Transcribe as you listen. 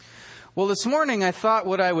Well, this morning I thought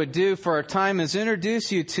what I would do for our time is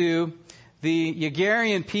introduce you to the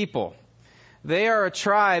Yagarian people. They are a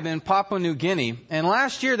tribe in Papua New Guinea, and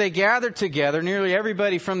last year they gathered together, nearly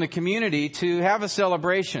everybody from the community, to have a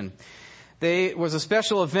celebration. It was a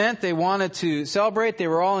special event they wanted to celebrate. They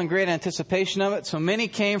were all in great anticipation of it, so many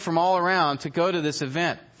came from all around to go to this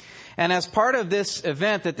event. And as part of this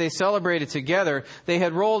event that they celebrated together, they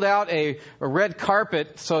had rolled out a red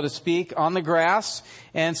carpet, so to speak, on the grass.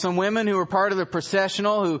 And some women who were part of the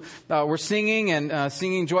processional who were singing and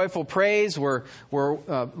singing joyful praise were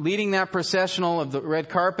leading that processional of the red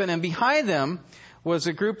carpet. And behind them was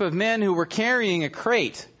a group of men who were carrying a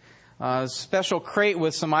crate. A special crate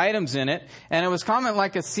with some items in it. And it was kind of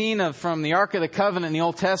like a scene from the Ark of the Covenant in the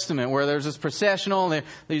Old Testament, where there's this processional, and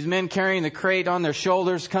these men carrying the crate on their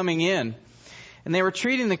shoulders coming in. And they were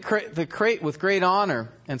treating the crate with great honor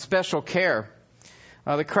and special care.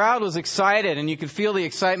 The crowd was excited, and you could feel the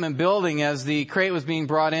excitement building as the crate was being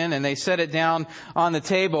brought in, and they set it down on the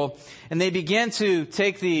table. And they began to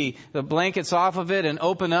take the blankets off of it and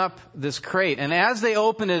open up this crate. And as they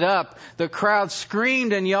opened it up, the crowd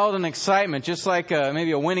screamed and yelled in excitement, just like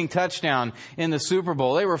maybe a winning touchdown in the Super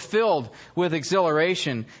Bowl. They were filled with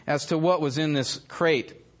exhilaration as to what was in this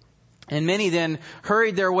crate. And many then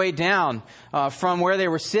hurried their way down from where they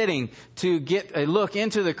were sitting to get a look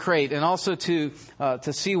into the crate and also to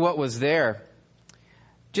see what was there.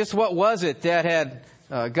 Just what was it that had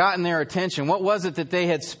gotten their attention? What was it that they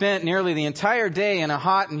had spent nearly the entire day in a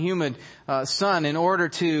hot and humid sun in order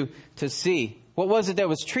to see? What was it that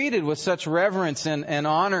was treated with such reverence and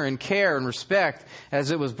honor and care and respect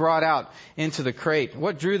as it was brought out into the crate?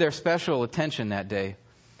 What drew their special attention that day?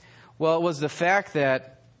 Well, it was the fact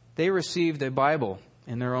that they received a Bible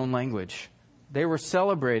in their own language. They were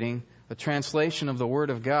celebrating a translation of the Word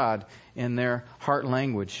of God in their heart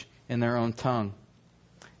language, in their own tongue.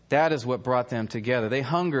 That is what brought them together. They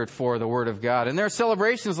hungered for the Word of God. And there are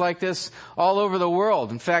celebrations like this all over the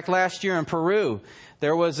world. In fact, last year in Peru,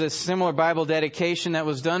 there was a similar Bible dedication that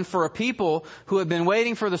was done for a people who had been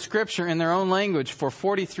waiting for the Scripture in their own language for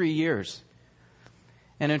 43 years.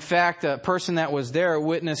 And in fact, a person that was there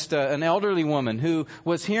witnessed an elderly woman who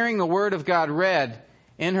was hearing the Word of God read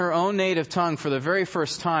in her own native tongue for the very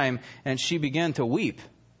first time, and she began to weep.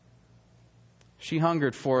 She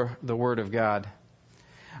hungered for the Word of God.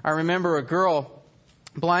 I remember a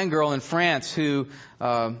blind girl in France who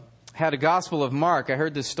had a Gospel of Mark. I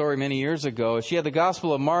heard this story many years ago. She had the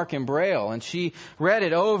Gospel of Mark in Braille, and she read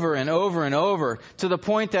it over and over and over to the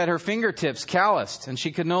point that her fingertips calloused, and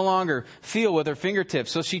she could no longer feel with her fingertips.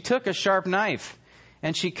 So she took a sharp knife,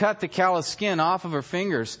 and she cut the calloused skin off of her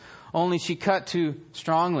fingers, only she cut too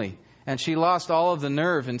strongly, and she lost all of the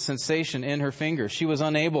nerve and sensation in her fingers. She was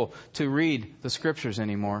unable to read the Scriptures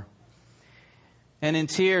anymore. And in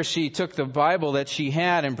tears, she took the Bible that she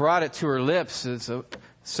had and brought it to her lips. It's a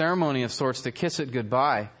ceremony of sorts to kiss it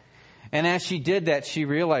goodbye. And as she did that, she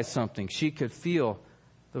realized something. She could feel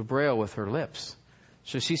the Braille with her lips.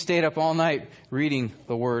 So she stayed up all night reading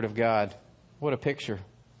the Word of God. What a picture.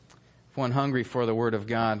 One hungry for the Word of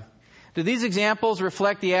God. Do these examples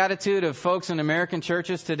reflect the attitude of folks in American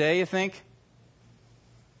churches today, you think?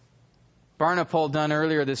 Barna poll done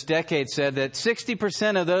earlier this decade said that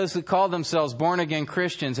 60% of those who called themselves born-again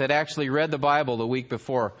Christians had actually read the Bible the week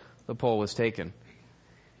before the poll was taken.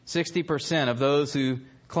 60% of those who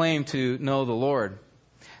claim to know the Lord.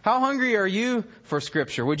 How hungry are you for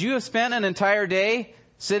Scripture? Would you have spent an entire day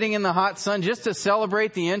sitting in the hot sun just to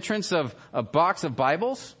celebrate the entrance of a box of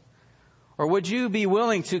Bibles? Or would you be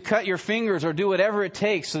willing to cut your fingers or do whatever it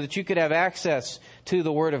takes so that you could have access to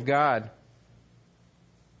the Word of God?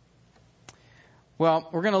 Well,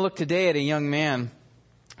 we're going to look today at a young man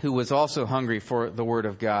who was also hungry for the Word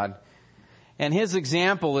of God. And his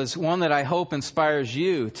example is one that I hope inspires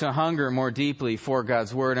you to hunger more deeply for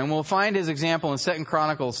God's Word. And we'll find his example in 2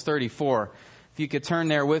 Chronicles 34. If you could turn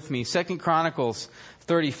there with me. 2 Chronicles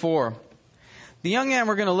 34. The young man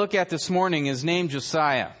we're going to look at this morning is named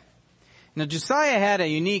Josiah. Now, Josiah had a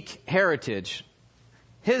unique heritage.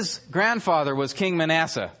 His grandfather was King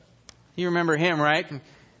Manasseh. You remember him, right?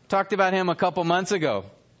 Talked about him a couple months ago.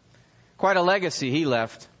 Quite a legacy he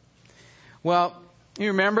left. Well, you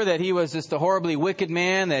remember that he was just a horribly wicked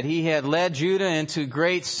man, that he had led Judah into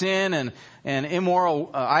great sin and immoral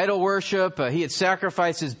idol worship. He had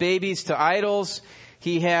sacrificed his babies to idols.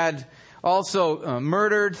 He had also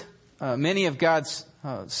murdered many of God's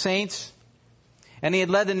saints. And he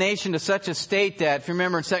had led the nation to such a state that, if you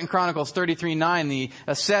remember in 2 Chronicles 33:9, the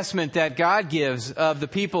assessment that God gives of the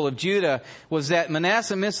people of Judah was that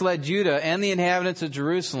Manasseh misled Judah and the inhabitants of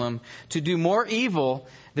Jerusalem to do more evil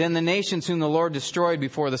than the nations whom the Lord destroyed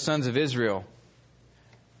before the sons of Israel.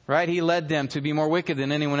 Right? He led them to be more wicked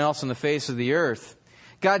than anyone else on the face of the earth.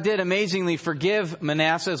 God did amazingly forgive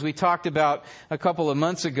Manasseh, as we talked about a couple of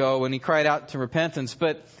months ago when he cried out to repentance.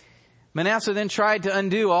 But Manasseh then tried to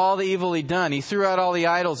undo all the evil he'd done. He threw out all the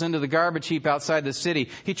idols into the garbage heap outside the city.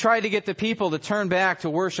 He tried to get the people to turn back to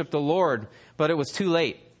worship the Lord, but it was too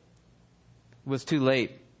late. It was too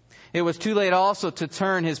late. It was too late also to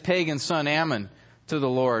turn his pagan son Ammon to the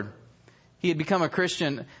Lord. He had become a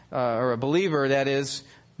Christian, or a believer, that is,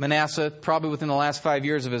 Manasseh, probably within the last 5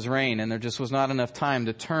 years of his reign, and there just was not enough time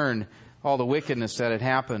to turn all the wickedness that had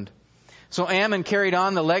happened. So Ammon carried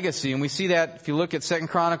on the legacy, and we see that if you look at 2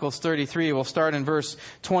 Chronicles 33, we'll start in verse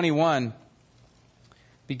 21,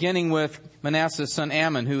 beginning with Manasseh's son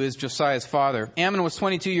Ammon, who is Josiah's father. Ammon was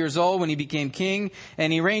 22 years old when he became king,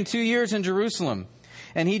 and he reigned 2 years in Jerusalem.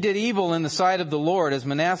 And he did evil in the sight of the Lord, as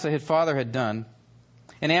Manasseh his father had done.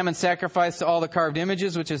 And Ammon sacrificed to all the carved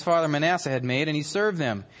images which his father Manasseh had made, and he served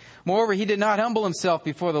them. Moreover, he did not humble himself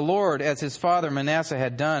before the Lord as his father Manasseh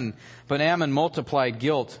had done, but Ammon multiplied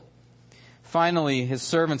guilt. Finally, his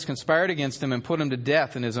servants conspired against him and put him to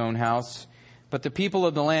death in his own house. But the people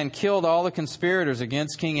of the land killed all the conspirators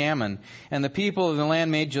against King Ammon, and the people of the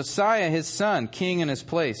land made Josiah his son king in his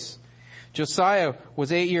place. Josiah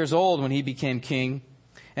was 8 years old when he became king,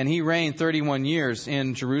 and he reigned 31 years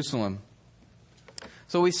in Jerusalem.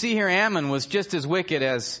 So we see here Ammon was just as wicked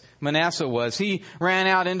as Manasseh was. He ran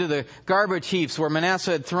out into the garbage heaps where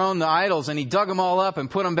Manasseh had thrown the idols, and he dug them all up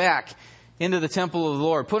and put them back into the temple of the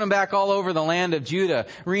Lord, put them back all over the land of Judah,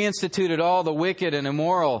 reinstituted all the wicked and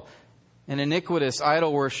immoral and iniquitous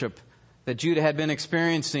idol worship that Judah had been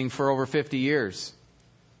experiencing for over 50 years.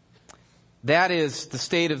 That is the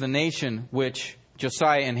state of the nation which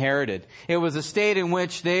Josiah inherited. It was a state in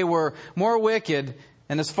which they were more wicked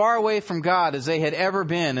and as far away from God as they had ever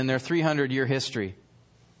been in their 300-year history.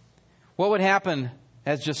 What would happen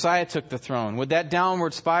as Josiah took the throne? Would that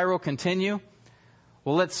downward spiral continue?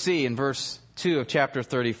 Well, let's see in verse 2 of chapter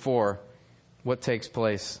 34 what takes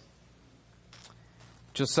place.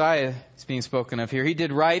 Josiah is being spoken of here. He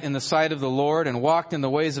did right in the sight of the Lord and walked in the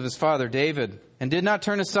ways of his father David, and did not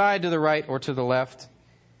turn aside to the right or to the left.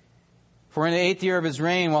 For in the 8th year of his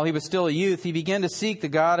reign, while he was still a youth, he began to seek the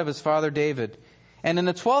God of his father David. And in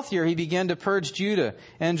the 12th year, he began to purge Judah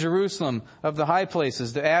and Jerusalem of the high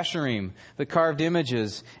places, the Asherim, the carved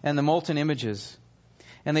images, and the molten images.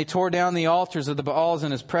 And they tore down the altars of the Baals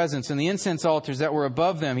in his presence, and the incense altars that were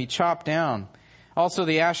above them he chopped down. Also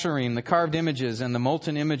the Asherim, the carved images, and the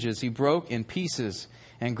molten images he broke in pieces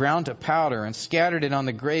and ground to powder and scattered it on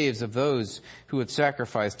the graves of those who had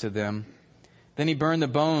sacrificed to them. Then he burned the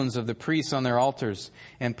bones of the priests on their altars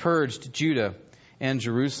and purged Judah and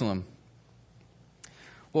Jerusalem.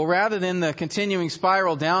 Well, rather than the continuing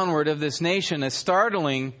spiral downward of this nation, a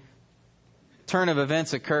startling turn of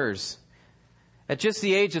events occurs. At just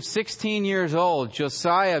the age of 16 years old,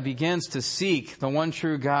 Josiah begins to seek the one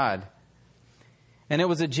true God. And it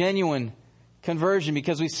was a genuine conversion,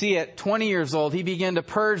 because we see at 20 years old, he began to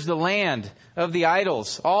purge the land of the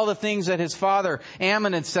idols. All the things that his father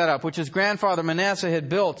Ammon had set up, which his grandfather Manasseh had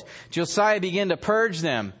built, Josiah began to purge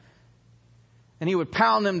them. And he would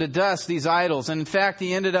pound them to dust, these idols. And in fact,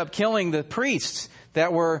 he ended up killing the priests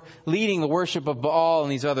that were leading the worship of Baal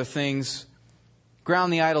and these other things.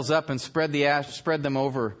 Ground the idols up and spread them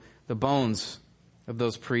over the bones of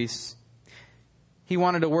those priests. He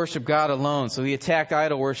wanted to worship God alone, so he attacked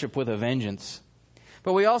idol worship with a vengeance.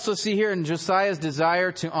 But we also see here in Josiah's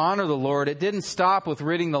desire to honor the Lord, it didn't stop with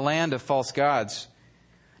ridding the land of false gods.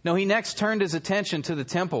 No, he next turned his attention to the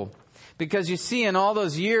temple. Because you see in all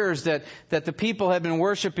those years that the people had been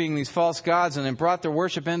worshiping these false gods and then brought their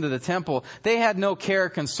worship into the temple, they had no care or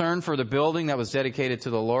concern for the building that was dedicated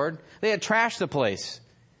to the Lord. They had trashed the place.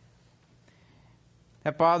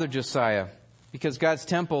 That bothered Josiah, because God's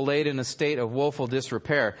temple laid in a state of woeful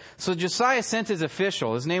disrepair. So Josiah sent his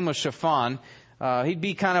official. His name was Shaphan. He'd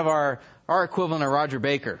be kind of our equivalent of Roger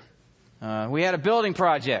Baker. We had a building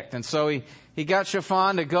project, and so he got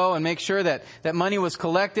Shaphan to go and make sure that money was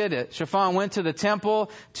collected. Shaphan went to the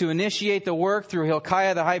temple to initiate the work through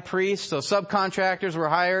Hilkiah the high priest. So subcontractors were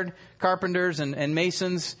hired, carpenters and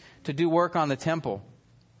masons, to do work on the temple.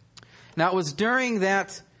 Now it was during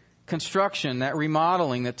that construction, that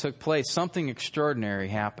remodeling that took place, something extraordinary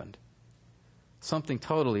happened. Something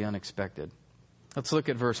totally unexpected. Let's look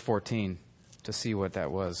at verse 14 to see what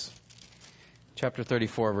that was. Chapter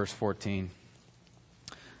 34, verse 14.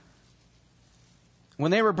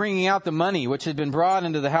 When they were bringing out the money which had been brought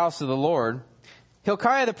into the house of the Lord,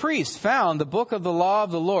 Hilkiah the priest found the book of the law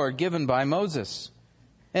of the Lord given by Moses.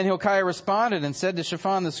 And Hilkiah responded and said to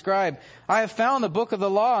Shaphan the scribe, I have found the book of the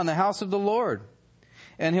law in the house of the Lord.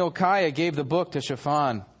 And Hilkiah gave the book to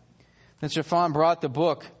Shaphan. Then Shaphan brought the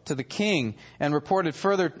book to the king and reported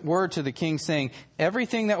further word to the king, saying,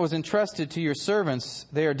 everything that was entrusted to your servants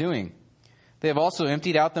they are doing. They have also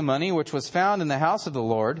emptied out the money which was found in the house of the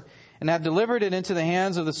Lord, and have delivered it into the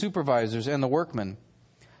hands of the supervisors and the workmen.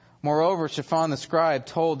 Moreover, Shaphan the scribe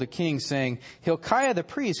told the king, saying, Hilkiah the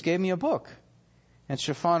priest gave me a book. And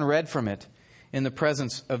Shaphan read from it in the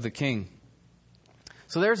presence of the king.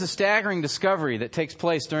 So there's a staggering discovery that takes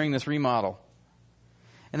place during this remodel.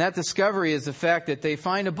 And that discovery is the fact that they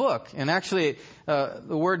find a book. And actually, the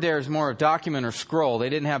word there is more of document or scroll. They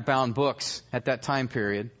didn't have bound books at that time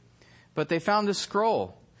period. But they found this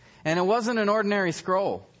scroll. And it wasn't an ordinary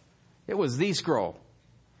scroll. It was the scroll.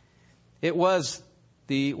 It was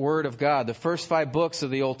the Word of God. The first 5 books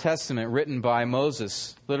of the Old Testament written by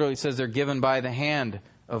Moses. Literally says they're given by the hand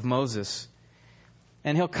of Moses.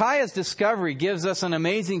 And Hilkiah's discovery gives us an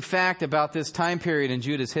amazing fact about this time period in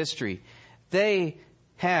Judah's history. They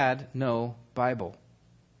had no Bible.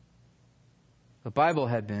 The Bible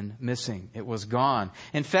had been missing. It was gone.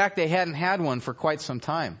 In fact, they hadn't had one for quite some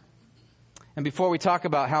time. And before we talk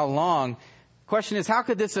about how long, the question is, how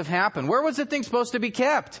could this have happened? Where was the thing supposed to be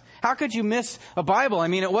kept? How could you miss a Bible? I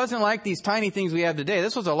mean, it wasn't like these tiny things we have today.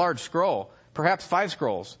 This was a large scroll, perhaps 5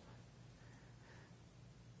 scrolls.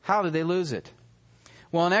 How did they lose it?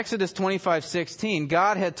 Well, in Exodus 25:16,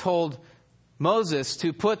 God had told Moses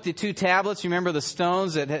to put the 2 tablets, you remember the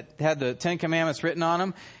stones that had the 10 Commandments written on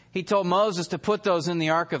them? He told Moses to put those in the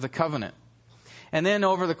Ark of the Covenant. And then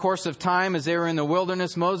over the course of time, as they were in the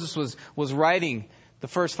wilderness, Moses was writing the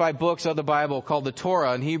first 5 books of the Bible, called the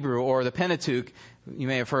Torah in Hebrew, or the Pentateuch. You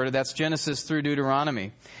may have heard of that's Genesis through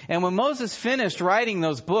Deuteronomy. And when Moses finished writing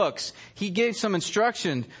those books, he gave some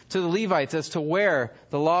instruction to the Levites as to where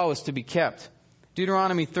the law was to be kept.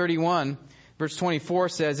 Deuteronomy 31, verse 24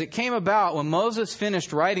 says, It came about when Moses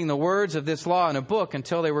finished writing the words of this law in a book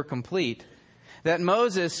until they were complete, that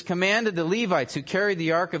Moses commanded the Levites who carried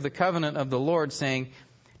the Ark of the Covenant of the Lord, saying,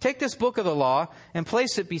 Take this book of the law and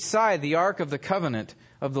place it beside the Ark of the Covenant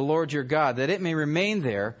of the Lord your God, that it may remain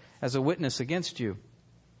there as a witness against you.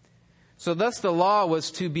 So thus the law was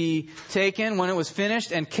to be taken when it was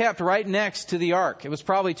finished and kept right next to the ark. It was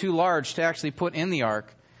probably too large to actually put in the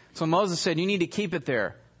ark. So Moses said, you need to keep it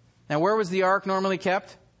there. Now where was the ark normally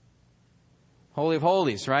kept? Holy of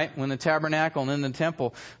Holies, right? When the tabernacle and then the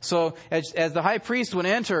temple. So as the high priest would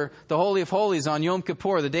enter the Holy of Holies on Yom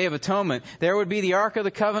Kippur, the Day of Atonement, there would be the Ark of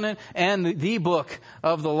the Covenant and the book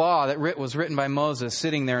of the law that was written by Moses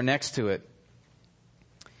sitting there next to it.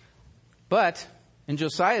 But in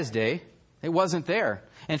Josiah's day, it wasn't there.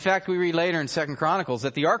 In fact, we read later in 2 Chronicles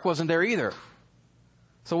that the ark wasn't there either.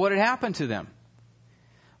 So what had happened to them?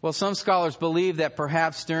 Well, some scholars believe that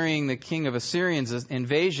perhaps during the king of Assyrian's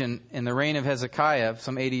invasion in the reign of Hezekiah,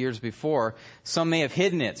 some 80 years before, some may have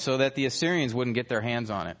hidden it so that the Assyrians wouldn't get their hands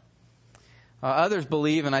on it. Others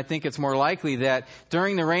believe, and I think it's more likely, that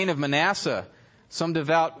during the reign of Manasseh, some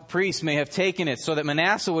devout priests may have taken it so that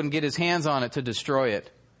Manasseh wouldn't get his hands on it to destroy it.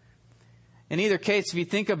 In either case, if you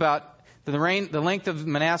think about the length of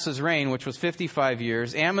Manasseh's reign, which was 55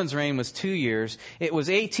 years, Ammon's reign was 2 years. It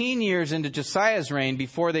was 18 years into Josiah's reign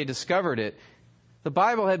before they discovered it. The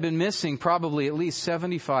Bible had been missing probably at least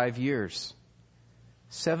 75 years.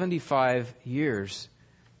 75 years.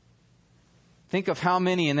 Think of how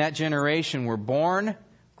many in that generation were born,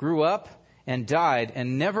 grew up, and died,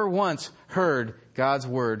 and never once heard God's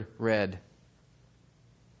word read.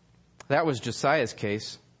 That was Josiah's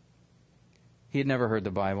case. He had never heard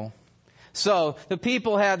the Bible. So the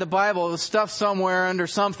people had the Bible. It was stuffed somewhere under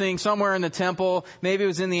something, somewhere in the temple. Maybe it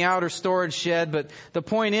was in the outer storage shed. But the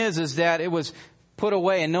point is that it was put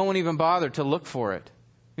away and no one even bothered to look for it.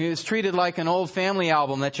 It was treated like an old family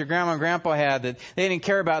album that your grandma and grandpa had that they didn't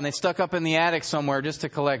care about and they stuck up in the attic somewhere just to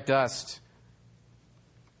collect dust.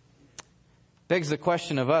 Begs the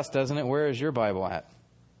question of us, doesn't it? Where is your Bible at?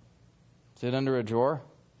 Is it under a drawer?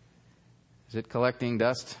 Is it collecting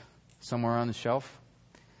dust somewhere on the shelf?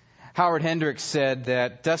 Howard Hendricks said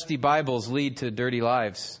that dusty Bibles lead to dirty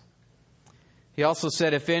lives. He also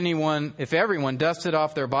said if everyone dusted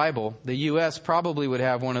off their Bible, the U.S. probably would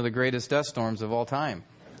have one of the greatest dust storms of all time.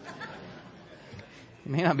 It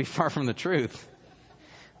may not be far from the truth.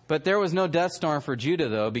 But there was no dust storm for Judah,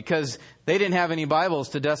 though, because they didn't have any Bibles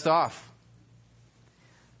to dust off.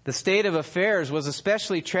 The state of affairs was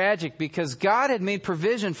especially tragic because God had made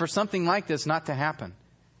provision for something like this not to happen.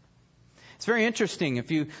 It's very interesting. If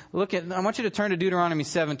you look at, I want you to turn to Deuteronomy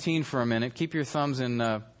 17 for a minute. Keep your thumbs in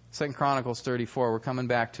 2 Chronicles 34. We're coming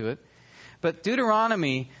back to it. But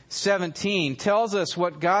Deuteronomy 17 tells us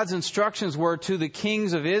what God's instructions were to the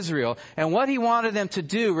kings of Israel and what He wanted them to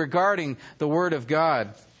do regarding the Word of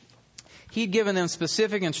God. He'd given them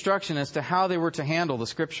specific instruction as to how they were to handle the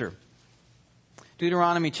Scripture.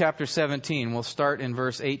 Deuteronomy chapter 17, we'll start in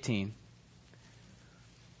verse 18.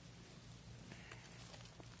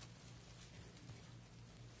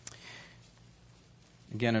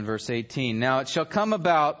 Again in verse 18. Now it shall come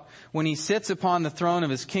about when he sits upon the throne of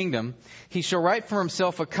his kingdom, he shall write for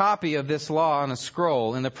himself a copy of this law on a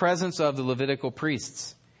scroll in the presence of the Levitical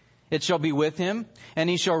priests. It shall be with him, and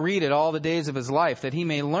he shall read it all the days of his life, that he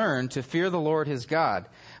may learn to fear the Lord his God,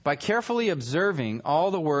 by carefully observing all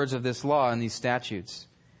the words of this law and these statutes,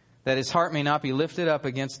 that his heart may not be lifted up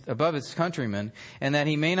above his countrymen, and that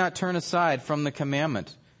he may not turn aside from the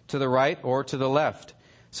commandment to the right or to the left,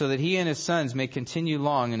 so that he and his sons may continue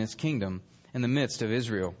long in his kingdom in the midst of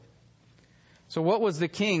Israel. So what was the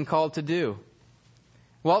king called to do?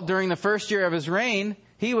 Well, during the first year of his reign,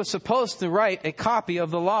 he was supposed to write a copy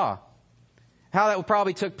of the law. How that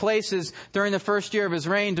probably took place is during the first year of his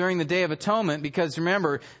reign, during the Day of Atonement, because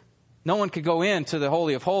remember, no one could go into the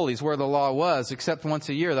Holy of Holies where the law was, except once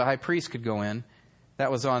a year the high priest could go in.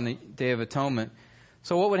 That was on the Day of Atonement.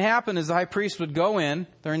 So what would happen is the high priest would go in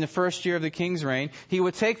during the first year of the king's reign. He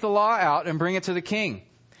would take the law out and bring it to the king.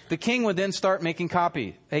 The king would then start making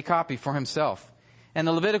a copy for himself. And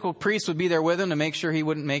the Levitical priest would be there with him to make sure he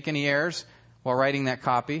wouldn't make any errors while writing that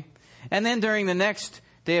copy. And then during the next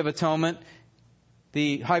Day of Atonement,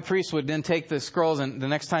 the high priest would then take the scrolls and the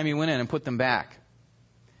next time he went in and put them back.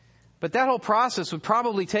 But that whole process would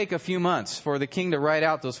probably take a few months for the king to write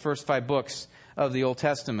out those first 5 books of the Old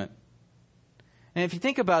Testament. And if you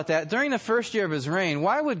think about that, during the first year of his reign,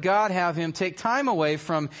 why would God have him take time away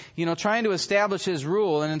from, trying to establish his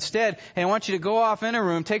rule, and instead, hey, I want you to go off in a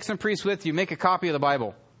room, take some priests with you, make a copy of the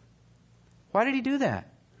Bible? Why did he do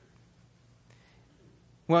that?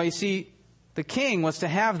 Well, you see, the king was to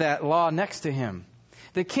have that law next to him.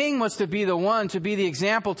 The king was to be the one to be the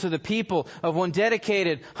example to the people of one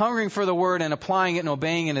dedicated, hungering for the word and applying it and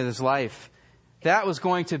obeying it in his life. That was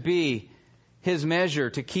going to be his measure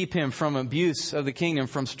to keep him from abuse of the kingdom,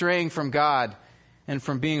 from straying from God, and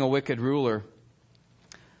from being a wicked ruler.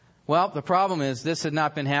 Well, the problem is this had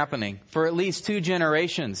not been happening. For at least 2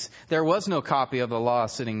 generations, there was no copy of the law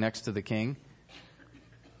sitting next to the king.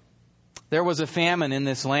 There was a famine in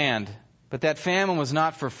this land, but that famine was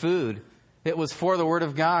not for food. It was for the Word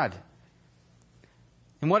of God.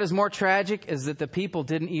 And what is more tragic is that the people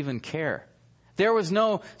didn't even care. There was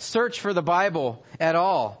no search for the Bible at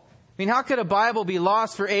all. I mean, how could a Bible be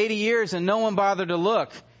lost for 80 years and no one bothered to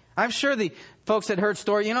look? I'm sure the folks had heard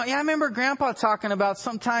stories. I remember Grandpa talking about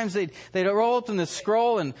sometimes they'd roll open the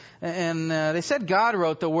scroll and they said God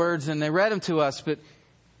wrote the words and they read them to us,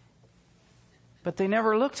 but they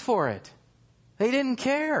never looked for it. They didn't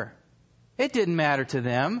care. It didn't matter to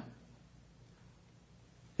them.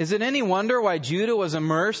 Is it any wonder why Judah was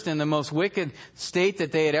immersed in the most wicked state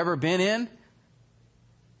that they had ever been in?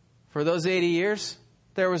 For those 80 years,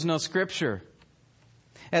 there was no Scripture.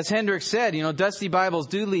 As Hendricks said, dusty Bibles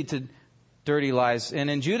do lead to dirty lives. And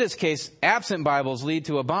in Judah's case, absent Bibles lead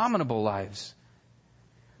to abominable lives.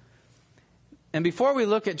 And before we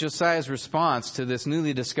look at Josiah's response to this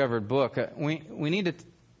newly discovered book, we need to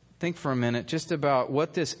think for a minute just about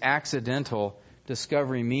what this accidental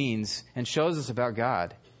discovery means and shows us about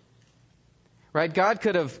God. Right? God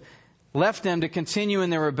could have left them to continue in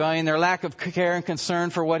their rebellion, their lack of care and concern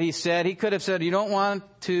for what He said. He could have said, you don't want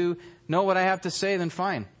to know what I have to say, then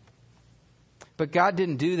fine. But God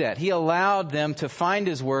didn't do that. He allowed them to find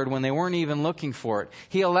His Word when they weren't even looking for it.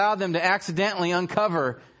 He allowed them to accidentally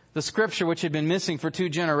uncover the Scripture which had been missing for 2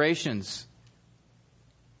 generations.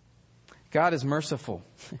 God is merciful.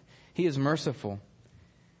 He is merciful.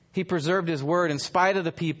 He preserved His Word in spite of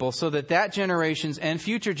the people so that generations and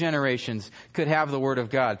future generations could have the Word of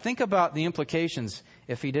God. Think about the implications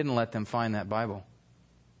if He didn't let them find that Bible.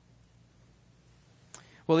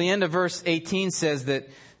 Well, the end of verse 18 says that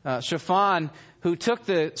Shaphan, who took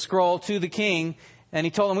the scroll to the king, and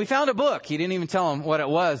he told him, we found a book. He didn't even tell him what it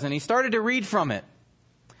was, and he started to read from it.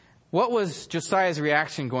 What was Josiah's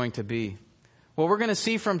reaction going to be? Well, we're going to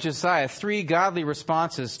see from Josiah 3 godly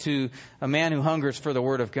responses to a man who hungers for the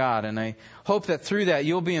Word of God. And I hope that through that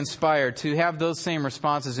you'll be inspired to have those same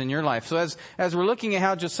responses in your life. So as we're looking at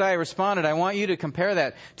how Josiah responded, I want you to compare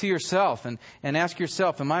that to yourself and ask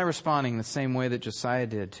yourself, am I responding the same way that Josiah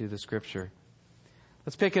did to the Scripture?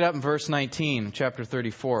 Let's pick it up in verse 19, chapter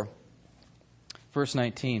 34. Verse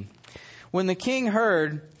 19. When the king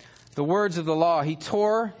heard the words of the law, he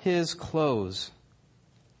tore his clothes.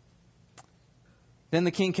 Then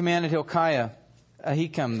the king commanded Hilkiah,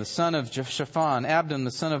 Ahikam, the son of Shaphan, Abdon,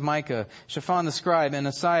 the son of Micah, Shaphan the scribe, and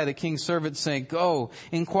Asaiah, the king's servant, saying, Go,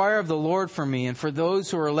 inquire of the Lord for me and for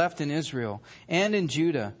those who are left in Israel and in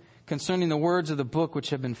Judah, concerning the words of the book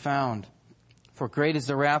which have been found. For great is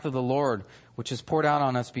the wrath of the Lord, which is poured out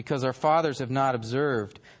on us, because our fathers have not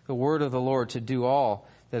observed the word of the Lord to do all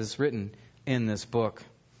that is written in this book.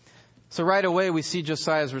 So right away we see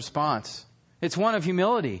Josiah's response. It's one of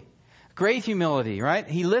humility. Great humility, right?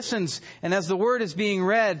 He listens, and as the word is being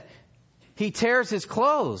read, he tears his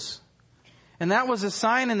clothes. And that was a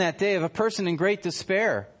sign in that day of a person in great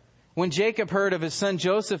despair. When Jacob heard of his son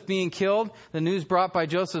Joseph being killed, the news brought by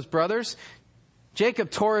Joseph's brothers,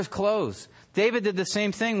 Jacob tore his clothes. David did the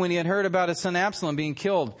same thing when he had heard about his son Absalom being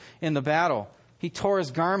killed in the battle. He tore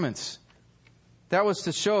his garments. That was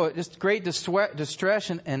to show just great distress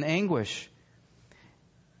and anguish.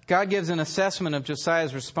 God gives an assessment of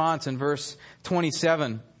Josiah's response in verse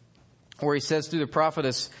 27, where he says through the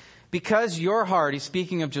prophetess, Because your heart, he's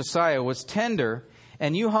speaking of Josiah, was tender,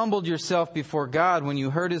 and you humbled yourself before God when you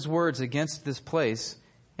heard his words against this place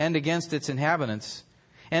and against its inhabitants,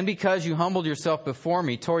 and because you humbled yourself before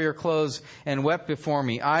me, tore your clothes, and wept before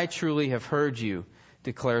me, I truly have heard you,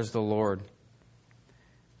 declares the Lord.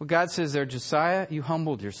 Well, God says there, Josiah, you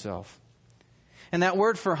humbled yourself. And that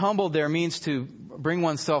word for humbled there means to bring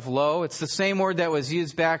oneself low. It's the same word that was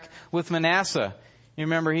used back with Manasseh. You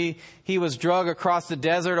remember he was dragged across the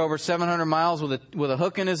desert over 700 miles with a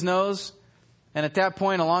hook in his nose. And at that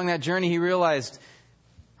point along that journey, he realized,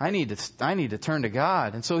 I need to turn to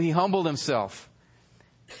God. And so he humbled himself.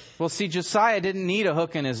 Well, see, Josiah didn't need a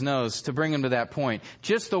hook in his nose to bring him to that point.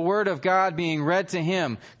 Just the word of God being read to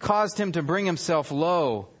him caused him to bring himself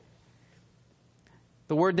low.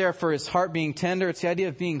 The word there for his heart being tender, it's the idea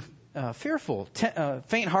of being fearful,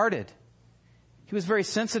 faint-hearted. He was very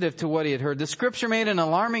sensitive to what he had heard. The scripture made an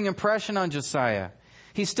alarming impression on Josiah.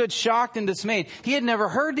 He stood shocked and dismayed. He had never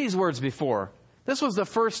heard these words before. This was the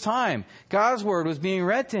first time God's word was being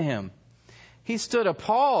read to him. He stood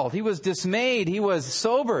appalled. He was dismayed. He was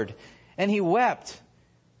sobered. And he wept.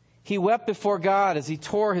 He wept before God as he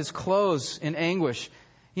tore his clothes in anguish.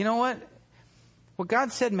 You know what? What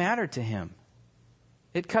God said mattered to him.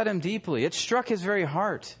 It cut him deeply. It struck his very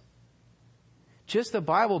heart. Just the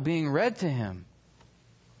Bible being read to him.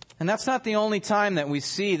 And that's not the only time that we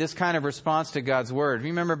see this kind of response to God's word.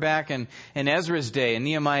 Remember back in Ezra's day, in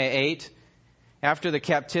Nehemiah 8, after the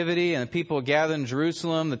captivity and the people gathered in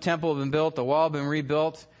Jerusalem, the temple had been built, the wall had been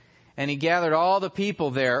rebuilt, and he gathered all the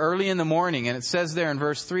people there early in the morning. And it says there in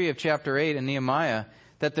verse 3 of chapter 8 in Nehemiah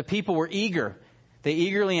that the people were eager. They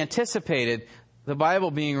eagerly anticipated the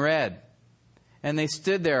Bible being read. And they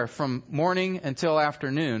stood there from morning until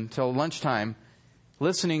afternoon, till lunchtime,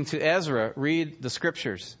 listening to Ezra read the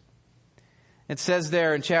scriptures. It says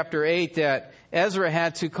there in chapter 8 that Ezra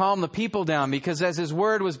had to calm the people down because as his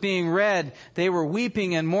word was being read, they were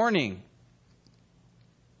weeping and mourning.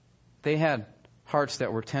 They had hearts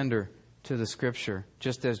that were tender to the scripture,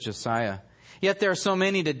 just as Josiah. Yet there are so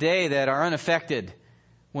many today that are unaffected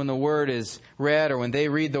when the word is read or when they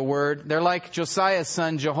read the word. They're like Josiah's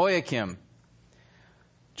son Jehoiakim.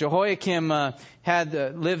 Jehoiakim had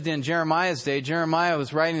lived in Jeremiah's day. Jeremiah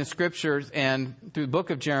was writing the scriptures and through the book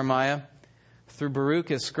of Jeremiah, through Baruch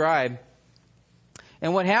his scribe.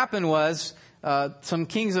 And what happened was some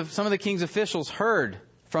of the king's officials heard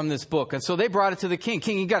from this book. And so they brought it to the king.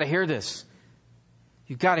 King, you've got to hear this.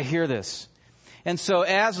 You've got to hear this. And so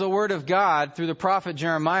as the word of God through the prophet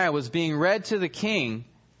Jeremiah was being read to the king,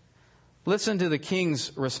 listen to the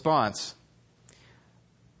king's response.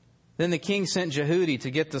 Then the king sent Jehudi to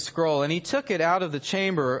get the scroll, and he took it out of the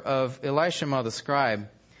chamber of Elishama the scribe.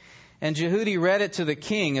 And Jehudi read it to the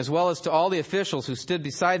king, as well as to all the officials who stood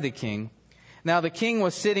beside the king. Now the king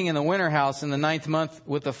was sitting in the winter house in the 9th month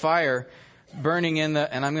with the fire burning in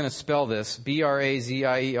the, and I'm going to spell this,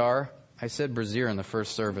 Brazier. I said brazier in the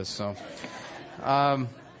first service, so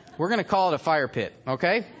we're going to call it a fire pit,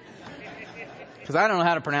 okay? Because I don't know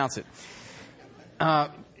how to pronounce it.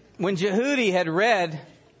 When Jehudi had read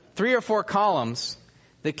 3 or 4 columns,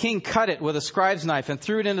 the king cut it with a scribe's knife and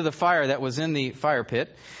threw it into the fire that was in the fire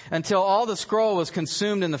pit until all the scroll was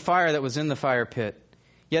consumed in the fire that was in the fire pit.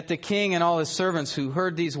 Yet the king and all his servants who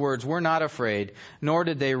heard these words were not afraid, nor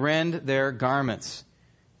did they rend their garments.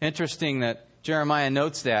 Interesting that Jeremiah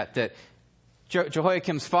notes that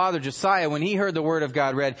Jehoiakim's father, Josiah, when he heard the word of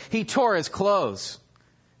God read, he tore his clothes.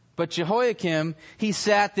 But Jehoiakim, he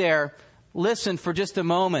sat there, listened for just a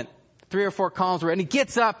moment. 3 or 4 columns were, and he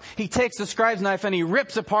gets up, he takes the scribe's knife and he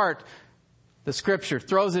rips apart the scripture,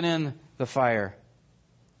 throws it in the fire.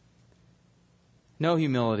 No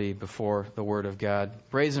humility before the Word of God.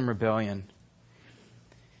 Brazen rebellion.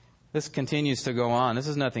 This continues to go on. This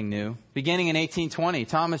is nothing new. Beginning in 1820,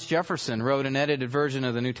 Thomas Jefferson wrote an edited version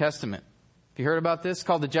of the New Testament. Have you heard about this? It's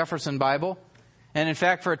called the Jefferson Bible. And in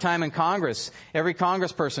fact, for a time in Congress, every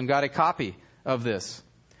congressperson got a copy of this.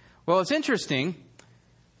 Well, it's interesting,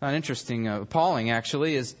 not interesting, appalling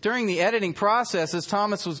actually, is during the editing process, as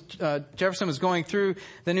Jefferson was going through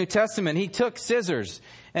the New Testament, he took scissors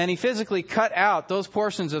and he physically cut out those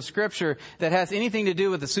portions of Scripture that has anything to do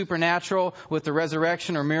with the supernatural, with the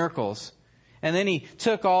resurrection or miracles. And then he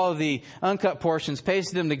took all of the uncut portions,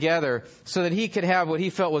 pasted them together so that he could have what he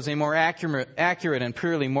felt was a more accurate and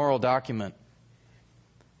purely moral document.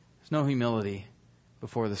 There's no humility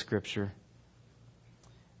before the Scripture.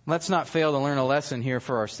 Let's not fail to learn a lesson here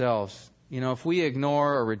for ourselves. If we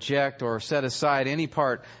ignore or reject or set aside any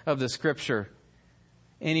part of the Scripture,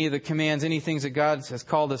 any of the commands, any things that God has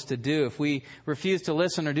called us to do, if we refuse to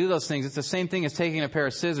listen or do those things, it's the same thing as taking a pair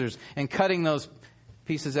of scissors and cutting those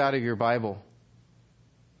pieces out of your Bible.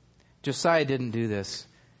 Josiah didn't do this.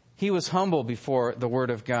 He was humble before the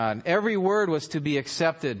Word of God. Every word was to be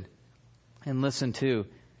accepted and listened to.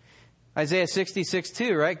 Isaiah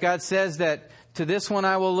 66:2, right? God says that to this one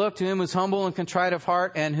I will look, to him who's humble and contrite of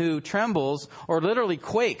heart and who trembles or literally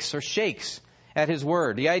quakes or shakes at his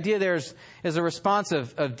word. The idea there is a response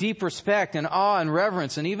of deep respect and awe and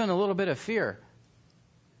reverence and even a little bit of fear.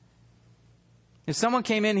 If someone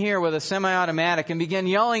came in here with a semi-automatic and began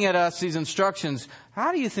yelling at us these instructions,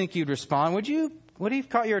 how do you think you'd respond? Would he have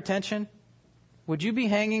caught your attention? Would you be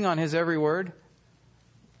hanging on his every word?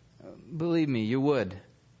 Believe me, you would.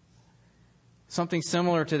 Something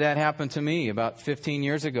similar to that happened to me about 15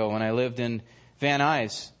 years ago when I lived in Van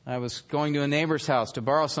Nuys. I was going to a neighbor's house to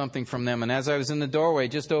borrow something from them, and as I was in the doorway,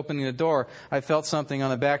 just opening the door, I felt something on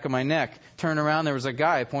the back of my neck. Turned around, there was a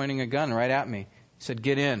guy pointing a gun right at me. He said,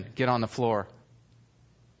 "Get in, get on the floor."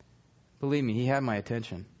 Believe me, he had my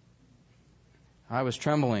attention. I was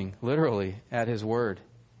trembling, literally, at his word.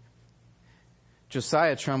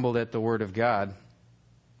 Josiah trembled at the word of God.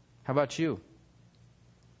 How about you?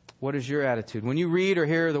 What is your attitude? When you read or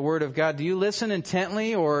hear the Word of God, do you listen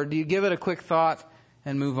intently or do you give it a quick thought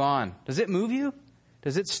and move on? Does it move you?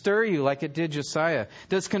 Does it stir you like it did Josiah?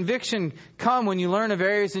 Does conviction come when you learn of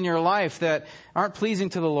areas in your life that aren't pleasing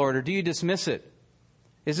to the Lord, or do you dismiss it?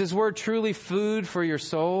 Is His Word truly food for your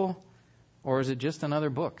soul, or is it just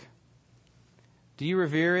another book? Do you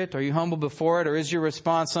revere it? Are you humble before it? Or is your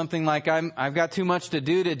response something like, I've got too much to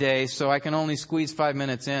do today, so I can only squeeze 5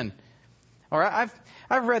 minutes in? Or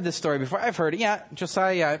I've read this story before. I've heard it. Yeah,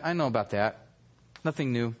 Josiah, I know about that.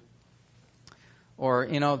 Nothing new. Or,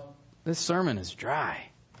 this sermon is dry.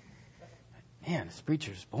 Man, this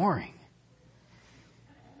preacher's boring.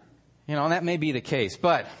 That may be the case.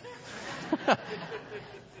 But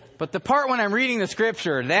but the part when I'm reading the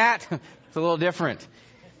Scripture, that's a little different.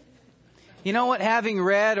 You know what? Having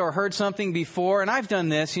read or heard something before, and I've done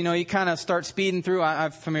this, you kind of start speeding through.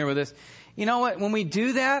 I'm familiar with this. You know what? When we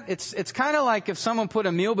do that, it's kind of like if someone put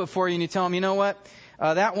a meal before you and you tell them, you know what?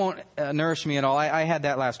 That won't nourish me at all. I had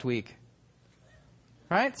that last week.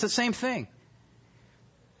 Right? It's the same thing.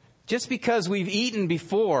 Just because we've eaten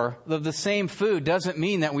before of the same food doesn't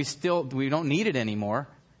mean that we don't need it anymore.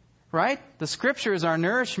 Right? The Scripture is our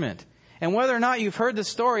nourishment. And whether or not you've heard the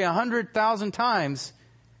story 100,000 times,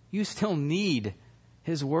 you still need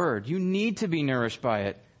His Word. You need to be nourished by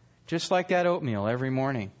it. Just like that oatmeal every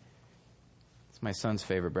morning. My son's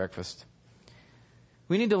favorite breakfast.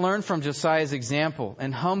 We need to learn from Josiah's example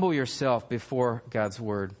and humble yourself before God's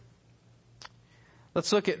Word.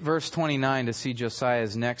 Let's look at verse 29 to see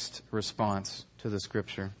Josiah's next response to the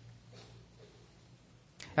Scripture.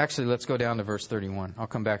 Actually, let's go down to verse 31. I'll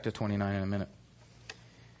come back to 29 in a minute.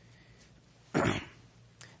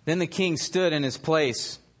 Then the king stood in his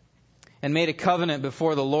place and made a covenant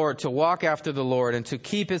before the Lord to walk after the Lord and to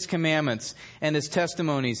keep His commandments and His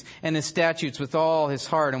testimonies and His statutes with all his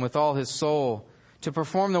heart and with all his soul, to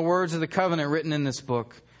perform the words of the covenant written in this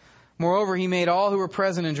book. Moreover, he made all who were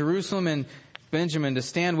present in Jerusalem and Benjamin to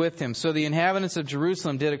stand with him. So the inhabitants of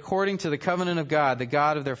Jerusalem did according to the covenant of God, the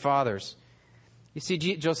God of their fathers. You see,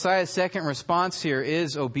 Josiah's second response here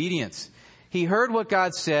is obedience. He heard what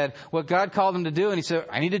God said, what God called him to do, and he said,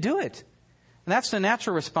 I need to do it. And that's the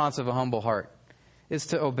natural response of a humble heart, is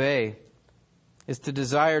to obey, is to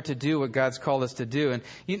desire to do what God's called us to do. And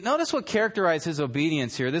you notice what characterized his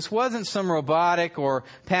obedience here. This wasn't some robotic or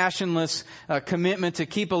passionless commitment to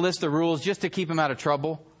keep a list of rules just to keep him out of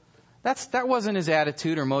trouble. That wasn't his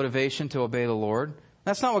attitude or motivation to obey the Lord.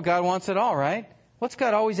 That's not what God wants at all, right? What's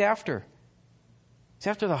God always after? He's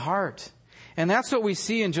after the heart. And that's what we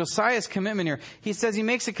see in Josiah's commitment here. He says he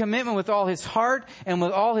makes a commitment with all his heart and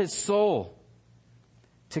with all his soul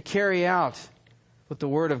to carry out what the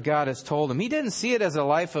Word of God has told him. He didn't see it as a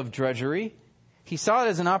life of drudgery. He saw it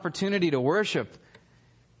as an opportunity to worship.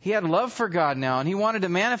 He had love for God now, and he wanted to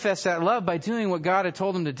manifest that love by doing what God had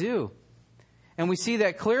told him to do. And we see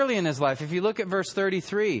that clearly in his life. If you look at verse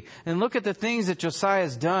 33 and look at the things that Josiah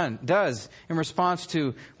does in response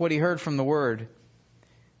to what he heard from the Word.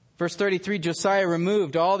 Verse 33, Josiah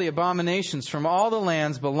removed all the abominations from all the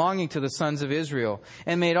lands belonging to the sons of Israel,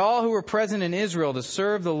 and made all who were present in Israel to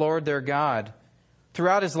serve the Lord their God.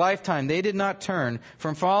 Throughout his lifetime, they did not turn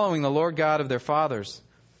from following the Lord God of their fathers.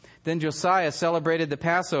 Then Josiah celebrated the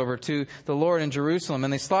Passover to the Lord in Jerusalem,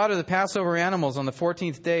 and they slaughtered the Passover animals on the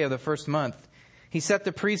 14th day of the first month. He set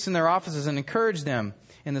the priests in their offices and encouraged them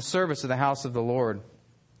in the service of the house of the Lord.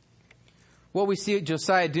 What we see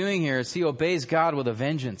Josiah doing here is he obeys God with a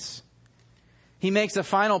vengeance. He makes a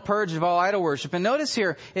final purge of all idol worship. And notice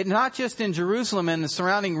here, it not just in Jerusalem and the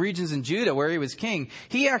surrounding regions in Judah where he was king.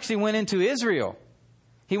 He actually went into Israel.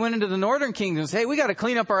 He went into the northern kingdoms. Hey, we got to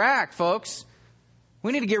clean up our act, folks.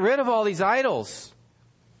 We need to get rid of all these idols.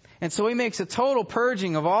 And so he makes a total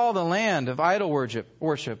purging of all the land of idol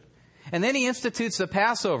worship. And then he institutes the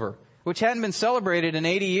Passover, which hadn't been celebrated in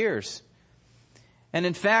 80 years. And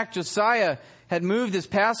in fact, Josiah had moved this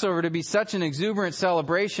Passover to be such an exuberant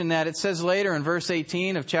celebration that it says later in verse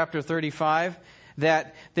 18 of chapter 35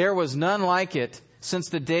 that there was none like it since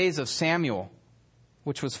the days of Samuel,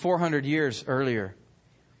 which was 400 years earlier.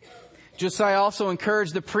 Josiah also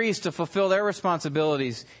encouraged the priests to fulfill their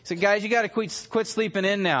responsibilities. He said, guys, you got to quit sleeping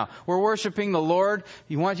in now. We're worshiping the Lord.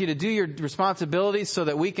 We want you to do your responsibilities so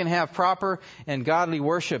that we can have proper and godly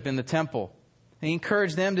worship in the temple. And he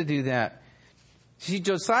encouraged them to do that. See,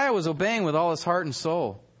 Josiah was obeying with all his heart and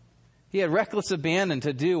soul. He had reckless abandon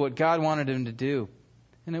to do what God wanted him to do.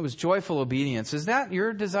 And it was joyful obedience. Is that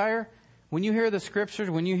your desire? When you hear the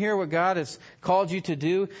Scriptures, when you hear what God has called you to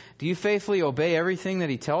do you faithfully obey everything that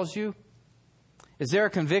He tells you? Is there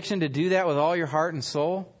a conviction to do that with all your heart and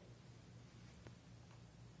soul?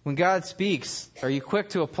 When God speaks, are you quick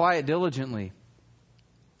to apply it diligently?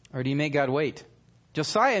 Or do you make God wait?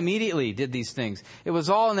 Josiah immediately did these things. It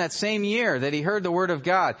was all in that same year that he heard the Word of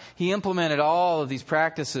God. He implemented all of these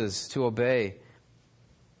practices to obey.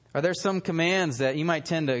 Are there some commands that you might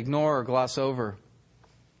tend to ignore or gloss over?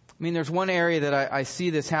 I mean, there's one area that I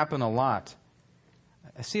see this happen a lot.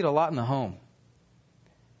 I see it a lot in the home.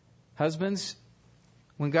 Husbands,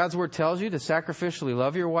 when God's Word tells you to sacrificially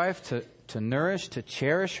love your wife, to nourish, to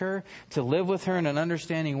cherish her, to live with her in an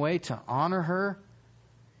understanding way, to honor her,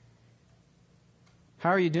 how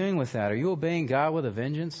are you doing with that? Are you obeying God with a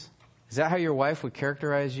vengeance? Is that how your wife would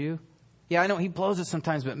characterize you? Yeah, I know he blows it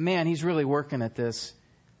sometimes, but man, he's really working at this.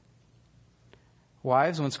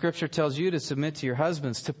 Wives, when Scripture tells you to submit to your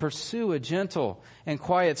husbands, to pursue a gentle and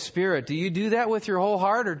quiet spirit, do you do that with your whole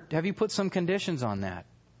heart, or have you put some conditions on that?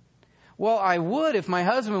 Well, I would if my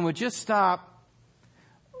husband would just stop,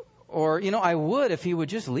 or, I would if he would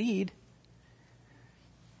just lead.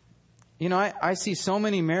 I see so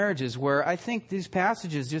many marriages where I think these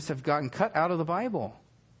passages just have gotten cut out of the Bible.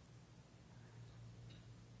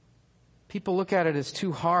 People look at it as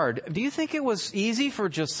too hard. Do you think it was easy for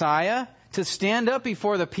Josiah to stand up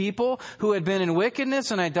before the people who had been in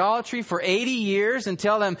wickedness and idolatry for 80 years and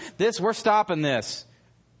tell them, we're stopping this.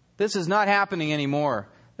 This is not happening anymore.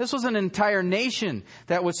 This was an entire nation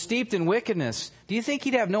that was steeped in wickedness. Do you think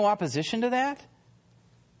he'd have no opposition to that?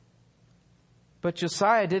 But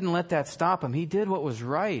Josiah didn't let that stop him. He did what was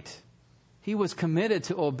right. He was committed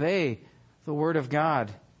to obey the Word of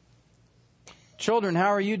God. Children, how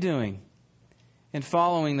are you doing in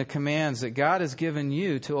following the commands that God has given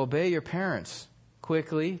you to obey your parents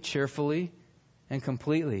quickly, cheerfully, and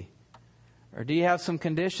completely? Or do you have some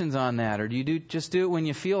conditions on that? Or do you just do it when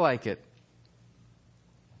you feel like it?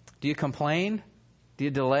 Do you complain? Do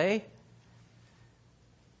you delay?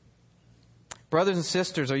 Brothers and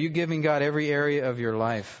sisters, are you giving God every area of your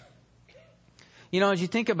life? As you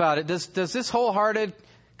think about it, does this wholehearted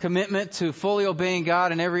commitment to fully obeying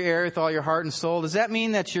God in every area with all your heart and soul, does that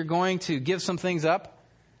mean that you're going to give some things up?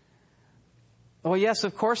 Oh, yes,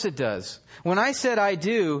 of course it does. When I said I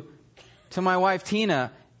do to my wife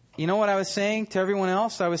Tina, you know what I was saying to everyone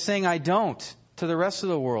else? I was saying I don't to the rest of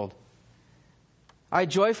the world. I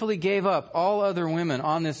joyfully gave up all other women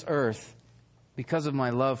on this earth because of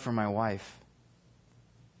my love for my wife.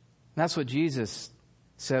 That's what Jesus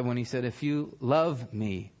said when He said, if you love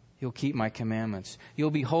me, you'll keep my commandments. You'll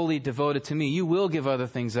be wholly devoted to me. You will give other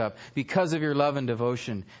things up because of your love and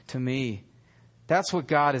devotion to me. That's what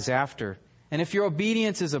God is after. And if your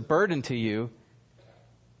obedience is a burden to you,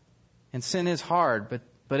 and sin is hard,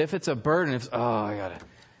 but if it's a burden, I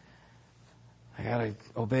gotta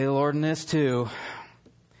obey the Lord in this too.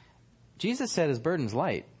 Jesus said his burden's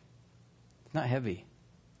light. It's not heavy.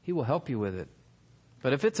 He will help you with it.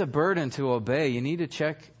 But if it's a burden to obey, you need to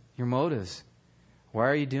check your motives. Why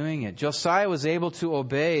are you doing it? Josiah was able to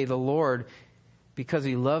obey the Lord because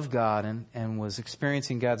he loved God and was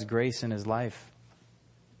experiencing God's grace in his life.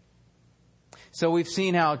 So we've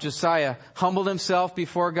seen how Josiah humbled himself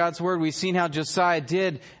before God's word. We've seen how Josiah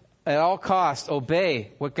did at all costs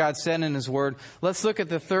obey what God said in his word. Let's look at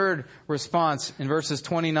the third response in verses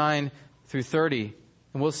 29 through 30.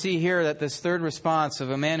 And we'll see here that this third response of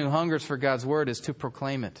a man who hungers for God's word is to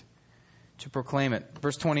proclaim it. To proclaim it.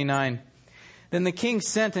 Verse 29. Then the king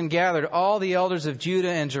sent and gathered all the elders of Judah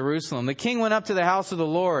and Jerusalem. The king went up to the house of the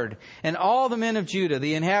Lord, and all the men of Judah,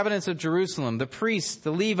 the inhabitants of Jerusalem, the priests,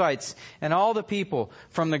 the Levites, and all the people,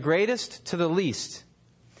 from the greatest to the least.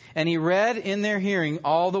 And he read in their hearing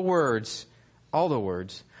all the words of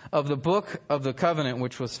the book of the covenant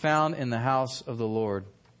which was found in the house of the Lord.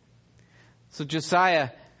 So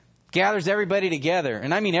Josiah gathers everybody together,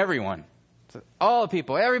 and I mean everyone. All the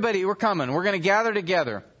people, everybody, we're coming. We're going to gather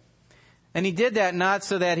together. And he did that not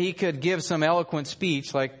so that he could give some eloquent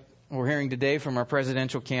speech like we're hearing today from our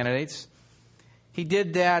presidential candidates. He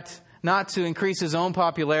did that not to increase his own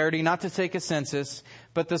popularity, not to take a census,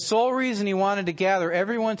 but the sole reason he wanted to gather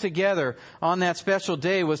everyone together on that special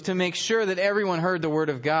day was to make sure that everyone heard the word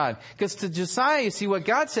of God. Because to Josiah, you see, what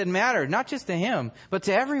God said mattered, not just to him, but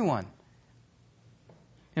to everyone.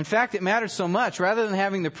 In fact, it mattered so much, rather than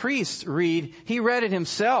having the priests read, he read it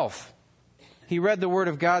himself. He read the word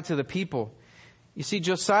of God to the people. You see,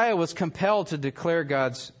 Josiah was compelled to declare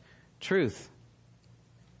God's truth.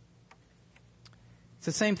 It's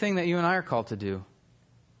the same thing that you and I are called to do.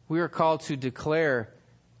 We are called to declare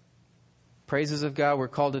praises of God. We're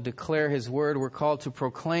called to declare His word. We're called to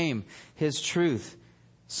proclaim His truth.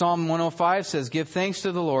 Psalm 105 says, "Give thanks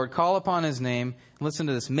to the Lord, call upon His name." Listen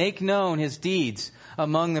to this. "Make known His deeds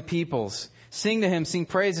among the peoples. Sing to Him, sing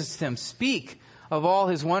praises to Him. Speak of all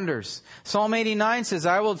His wonders." Psalm 89 says,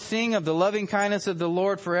 "I will sing of the loving kindness of the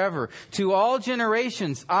Lord forever. To all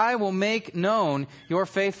generations I will make known your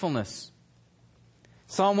faithfulness."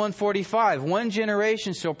 Psalm 145, "One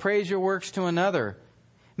generation shall praise your works to another.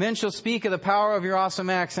 Men shall speak of the power of your awesome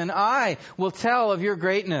acts, and I will tell of your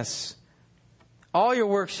greatness. All your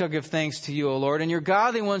works shall give thanks to you, O Lord, and your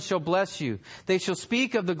godly ones shall bless you. They shall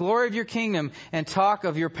speak of the glory of your kingdom and talk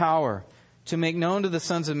of your power, to make known to the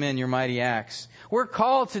sons of men your mighty acts." We're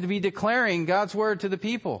called to be declaring God's word to the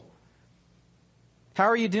people. How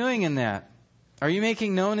are you doing in that? Are you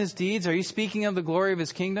making known His deeds? Are you speaking of the glory of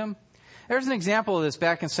His kingdom? There's an example of this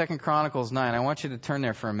back in 2 Chronicles 9. I want you to turn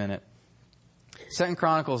there for a minute. 2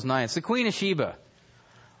 Chronicles 9. It's the Queen of Sheba.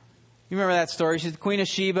 You remember that story? She's the Queen of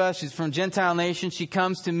Sheba. She's from Gentile nation. She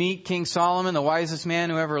comes to meet King Solomon, the wisest man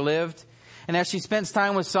who ever lived. And as she spends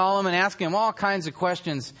time with Solomon, asking him all kinds of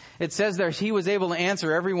questions, it says there he was able to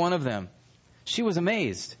answer every one of them. She was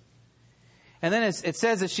amazed. And then it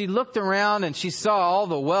says that she looked around and she saw all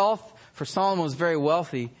the wealth, for Solomon was very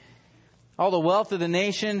wealthy. All the wealth of the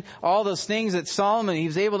nation, all those things that Solomon, he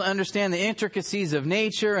was able to understand the intricacies of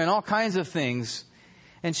nature and all kinds of things.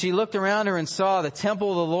 And she looked around her and saw the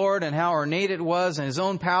temple of the Lord and how ornate it was, and His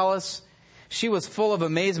own palace. She was full of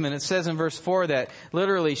amazement. It says in verse 4 that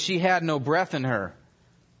literally she had no breath in her.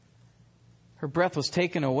 Her breath was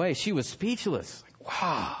taken away. She was speechless. Like,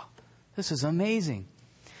 wow, this is amazing.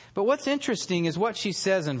 But what's interesting is what she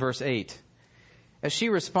says in verse 8. As she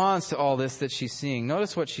responds to all this that she's seeing,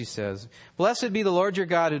 notice what she says. "Blessed be the Lord your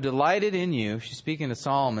God who delighted in you," she's speaking to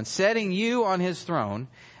Solomon, "setting you on His throne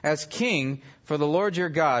as king for the Lord your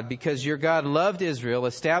God, because your God loved Israel,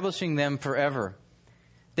 establishing them forever.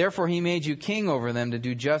 Therefore He made you king over them to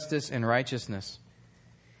do justice and righteousness."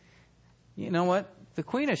 You know what? The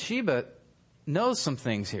Queen of Sheba knows some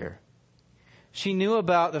things here. She knew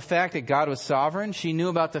about the fact that God was sovereign. She knew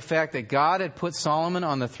about the fact that God had put Solomon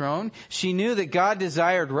on the throne. She knew that God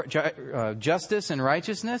desired justice and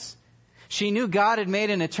righteousness. She knew God had made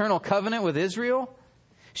an eternal covenant with Israel.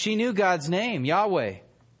 She knew God's name, Yahweh,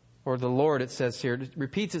 or the Lord, it says here. It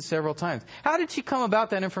repeats it several times. How did she come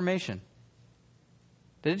about that information?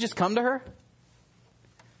 Did it just come to her?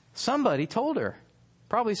 Somebody told her.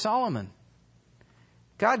 Probably Solomon.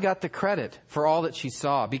 God got the credit for all that she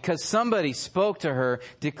saw because somebody spoke to her,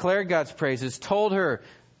 declared God's praises, told her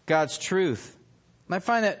God's truth. And I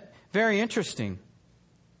find that very interesting.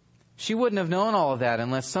 She wouldn't have known all of that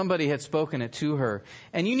unless somebody had spoken it to her.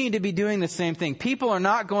 And you need to be doing the same thing. People are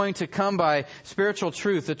not going to come by spiritual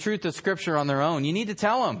truth, the truth of Scripture on their own. You need to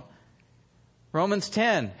tell them. Romans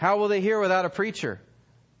 10, how will they hear without a preacher?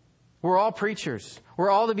 We're all preachers. We're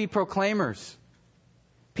all to be proclaimers.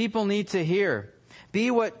 People need to hear. Be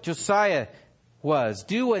what Josiah was.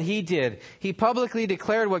 Do what he did. He publicly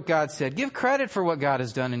declared what God said. Give credit for what God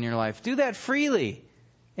has done in your life. Do that freely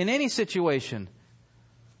in any situation.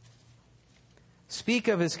 Speak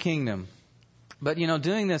of His kingdom. But,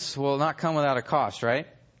 doing this will not come without a cost, right?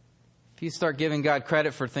 If you start giving God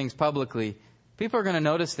credit for things publicly, people are going to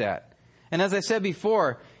notice that. And as I said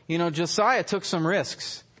before, Josiah took some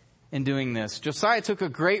risks in doing this. Josiah took a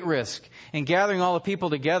great risk in gathering all the people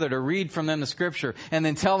together to read from them the Scripture and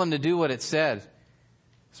then tell them to do what it said.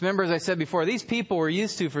 So remember, as I said before, these people were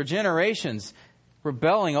used to, for generations,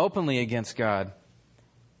 rebelling openly against God.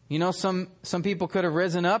 Some people could have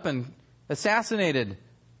risen up and assassinated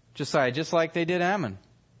Josiah, just like they did Ammon.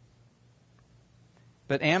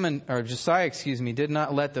 But Josiah, did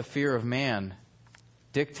not let the fear of man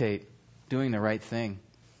dictate doing the right thing.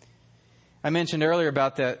 I mentioned earlier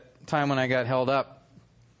about that time when I got held up.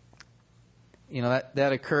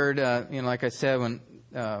 That occurred, like I said, when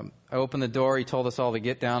I opened the door. He told us all to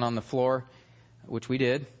get down on the floor, which we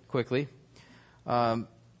did quickly.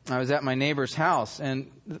 I was at my neighbor's house, and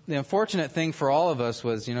the unfortunate thing for all of us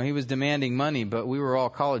was, he was demanding money, but we were all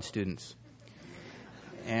college students.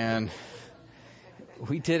 And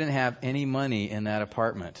we didn't have any money in that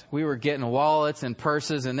apartment. We were getting wallets and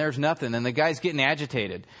purses, and there's nothing. And the guy's getting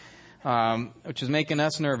agitated, which is making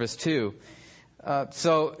us nervous too.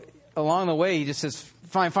 So along the way, he just says,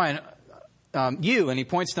 fine, you, and he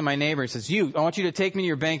points to my neighbor and says, you, I want you to take me to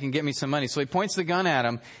your bank and get me some money. So he points the gun at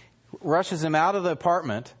him, rushes him out of the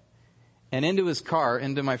apartment and into his car,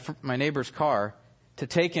 into my neighbor's car, to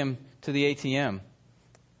take him to the ATM.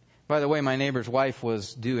 By the way, my neighbor's wife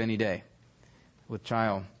was due any day with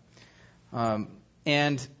child.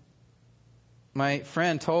 And my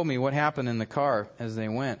friend told me what happened in the car as they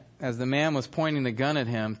went. As the man was pointing the gun at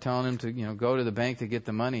him, telling him to, go to the bank to get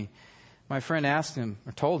the money, my friend asked him,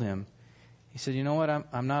 or told him, he said, you know what,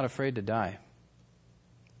 I'm not afraid to die.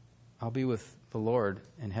 I'll be with the Lord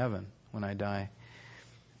in heaven when I die.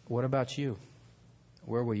 What about you?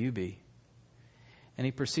 Where will you be? And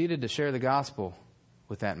he proceeded to share the gospel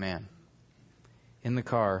with that man in the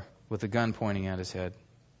car with a gun pointing at his head.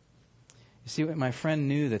 You see, my friend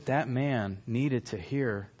knew that man needed to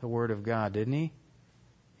hear the word of God, didn't he?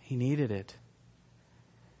 He needed it.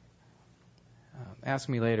 Ask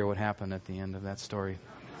me later what happened at the end of that story.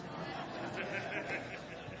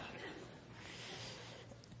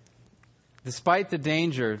 Despite the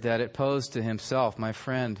danger that it posed to himself, my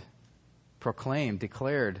friend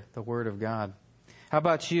declared the word of God. How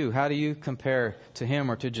about you? How do you compare to him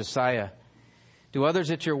or to Josiah? Do others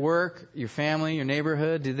at your work, your family, your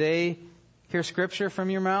neighborhood, do they hear Scripture from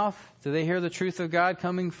your mouth? Do they hear the truth of God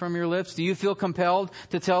coming from your lips? Do you feel compelled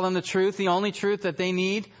to tell them the truth, the only truth that they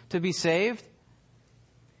need to be saved?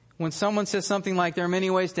 When someone says something like there are many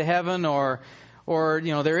ways to heaven or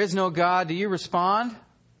there is no God, do you respond?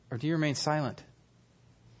 Or do you remain silent?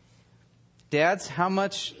 Dads, how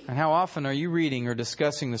much and how often are you reading or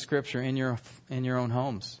discussing the Scripture in your own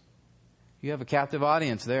homes? You have a captive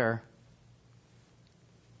audience there.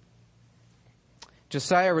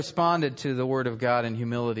 Josiah responded to the Word of God in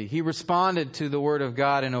humility. He responded to the Word of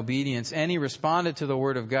God in obedience, and he responded to the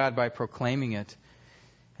Word of God by proclaiming it.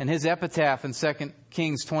 And his epitaph in 2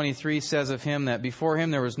 Kings 23 says of him that before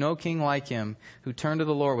him there was no king like him who turned to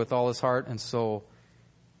the Lord with all his heart and soul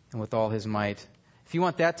and with all his might. If you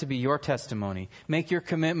want that to be your testimony, make your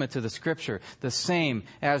commitment to the Scripture the same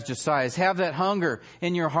as Josiah's. Have that hunger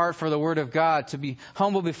in your heart for the Word of God, to be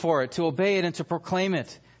humble before it, to obey it, and to proclaim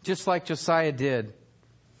it, just like Josiah did.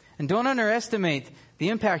 And don't underestimate the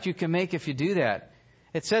impact you can make if you do that.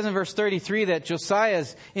 It says in verse 33 that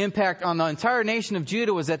Josiah's impact on the entire nation of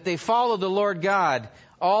Judah was that they followed the Lord God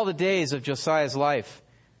all the days of Josiah's life.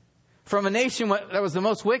 From a nation that was the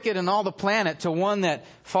most wicked in all the planet to one that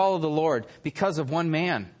followed the Lord because of one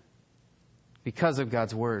man, because of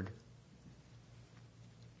God's Word.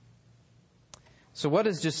 So what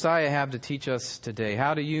does Josiah have to teach us today?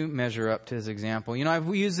 How do you measure up to his example?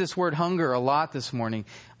 I've used this word hunger a lot this morning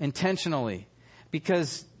intentionally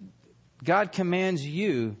because God commands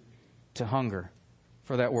you to hunger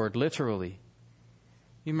for that word, literally.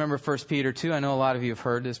 You remember 1 Peter 2. I know a lot of you have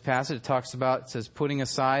heard this passage. It says, putting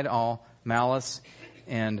aside all malice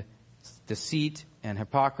and deceit and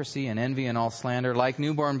hypocrisy and envy and all slander, like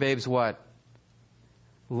newborn babes what?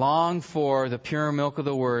 Long for the pure milk of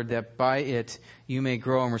the Word, that by it you may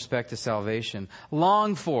grow in respect to salvation.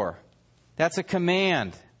 Long for. That's a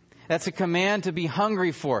command. That's a command to be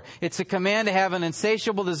hungry for. It's a command to have an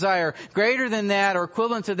insatiable desire greater than that or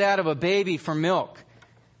equivalent to that of a baby for milk.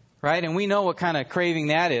 Right? And we know what kind of craving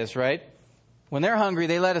that is, right? When they're hungry,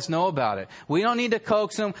 they let us know about it. We don't need to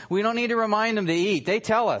coax them. We don't need to remind them to eat. They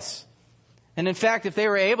tell us. And in fact, if they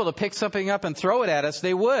were able to pick something up and throw it at us,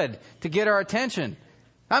 they would, to get our attention.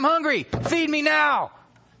 I'm hungry. Feed me now.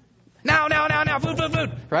 Now. Food, food,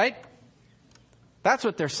 food. Right? That's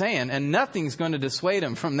what they're saying. And nothing's going to dissuade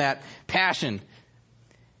them from that passion.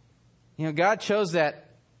 You know, God chose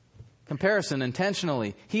that comparison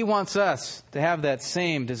intentionally. He wants us to have that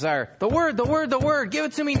same desire. The Word, the Word, the Word. Give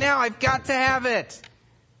it to me now. I've got to have it.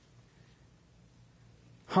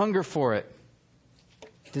 Hunger for it.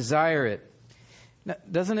 Desire it. Now,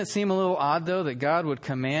 doesn't it seem a little odd, though, that God would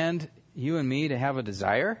command you and me to have a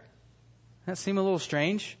desire? Doesn't that seem a little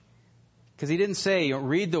strange? Because He didn't say,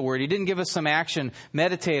 read the Word. He didn't give us some action,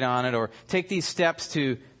 meditate on it, or take these steps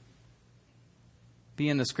to be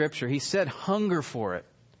in the Scripture. He said, hunger for it.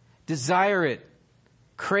 Desire it.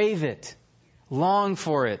 Crave it. Long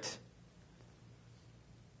for it.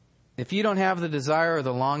 If you don't have the desire or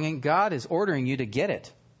the longing, God is ordering you to get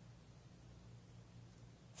it.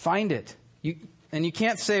 Find it. And you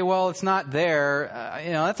can't say, well, it's not there.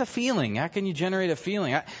 That's a feeling. How can you generate a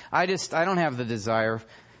feeling? I don't have the desire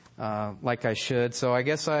like I should, so I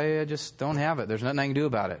guess I just don't have it. There's nothing I can do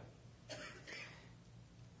about it.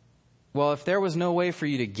 Well, if there was no way for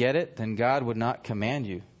you to get it, then God would not command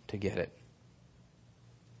you to get it.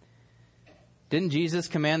 Didn't Jesus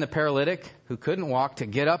command the paralytic who couldn't walk to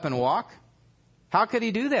get up and walk? How could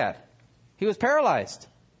He do that? He was paralyzed.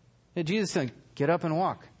 And Jesus said, get up and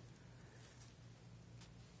walk.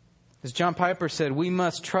 As John Piper said, we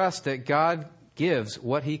must trust that God gives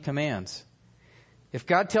what He commands. If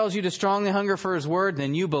God tells you to strongly hunger for His Word,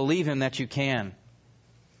 then you believe Him that you can.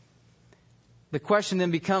 The question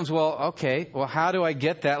then becomes, well, how do I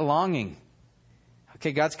get that longing?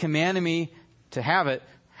 Okay, God's commanded me to have it.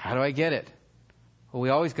 How do I get it? Well, we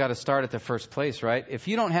always got to start at the first place, right? If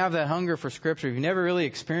you don't have that hunger for Scripture, if you've never really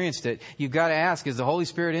experienced it, you've got to ask, is the Holy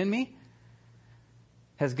Spirit in me?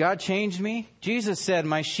 Has God changed me? Jesus said,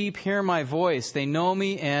 my sheep hear my voice. They know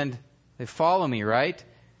me and they follow me, right?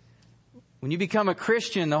 When you become a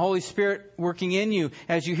Christian, the Holy Spirit working in you,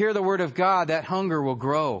 as you hear the Word of God, that hunger will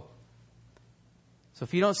grow. So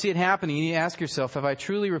if you don't see it happening, you need to ask yourself, have I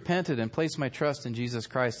truly repented and placed my trust in Jesus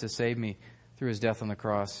Christ to save me through His death on the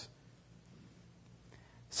cross?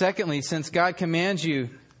 Secondly, since God commands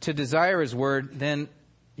you to desire His Word, then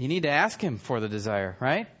you need to ask Him for the desire,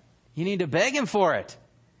 right? You need to beg Him for it.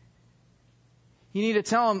 You need to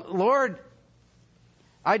tell Him, Lord,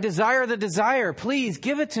 I desire the desire. Please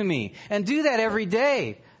give it to me. And do that every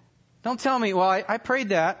day. Don't tell me, well, I prayed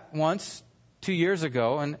that once 2 years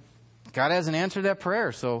ago, and God hasn't answered that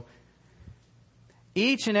prayer. So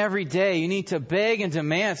each and every day you need to beg and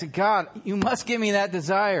demand. Say, God, you must give me that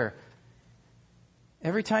desire.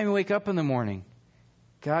 Every time you wake up in the morning,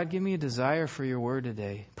 God, give me a desire for your Word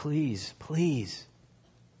today. Please, please.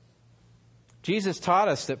 Jesus taught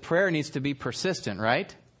us that prayer needs to be persistent,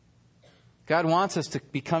 right? God wants us to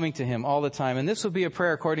be coming to Him all the time. And this will be a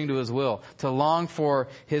prayer according to His will, to long for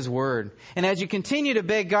His Word. And as you continue to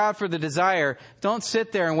beg God for the desire, don't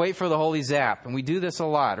sit there and wait for the holy zap. And we do this a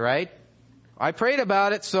lot, right? I prayed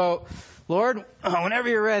about it, so Lord, whenever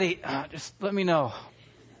you're ready, just let me know,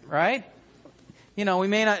 right? We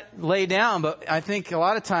may not lay down, but I think a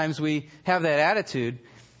lot of times we have that attitude.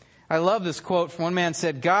 I love this quote. One man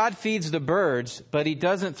said, God feeds the birds, but He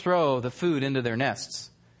doesn't throw the food into their nests.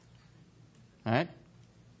 All right?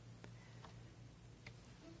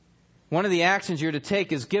 One of the actions you're to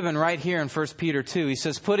take is given right here in 1 Peter 2. He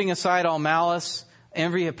says, putting aside all malice,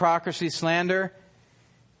 envy, hypocrisy, slander,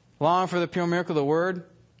 long for the pure milk of the Word.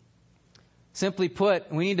 Simply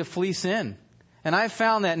put, we need to flee sin. And I've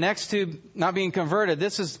found that next to not being converted,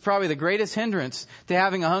 this is probably the greatest hindrance to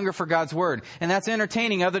having a hunger for God's Word. And that's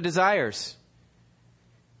entertaining other desires.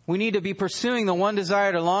 We need to be pursuing the one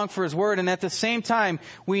desire to long for His Word. And at the same time,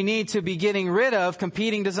 we need to be getting rid of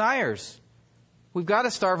competing desires. We've got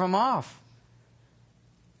to starve them off.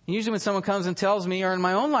 And usually when someone comes and tells me, or in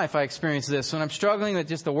my own life I experience this, when I'm struggling with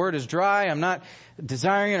just the Word is dry, I'm not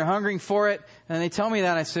desiring it or hungering for it, and they tell me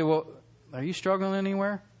that, I say, well, are you struggling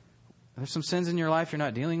anywhere? Are there some sins in your life you're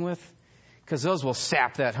not dealing with? Because those will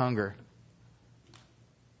sap that hunger.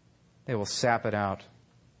 They will sap it out.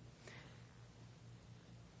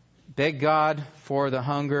 Beg God for the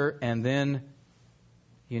hunger, and then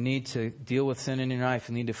you need to deal with sin in your life.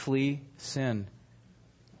 You need to flee sin.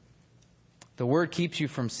 The Word keeps you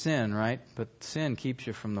from sin, right? But sin keeps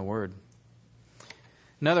you from the Word.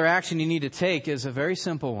 Another action you need to take is a very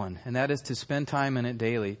simple one, and that is to spend time in it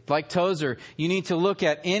daily. Like Tozer, you need to look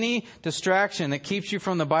at any distraction that keeps you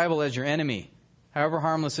from the Bible as your enemy, however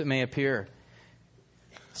harmless it may appear.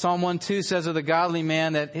 Psalm 1:2 says of the godly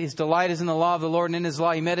man that his delight is in the law of the Lord, and in His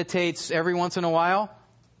law he meditates every once in a while.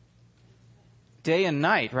 Day and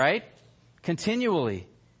night, right? Continually.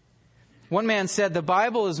 One man said the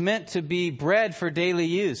Bible is meant to be bread for daily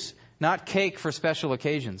use, not cake for special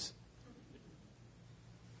occasions.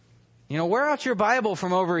 Wear out your Bible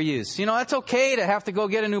from overuse. It's okay to have to go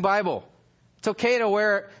get a new Bible. It's okay to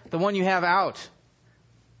wear the one you have out.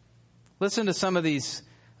 Listen to some of these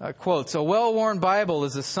quotes. A well-worn Bible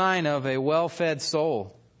is a sign of a well-fed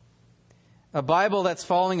soul. A Bible that's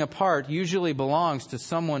falling apart usually belongs to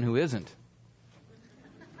someone who isn't.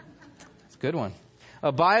 It's a good one.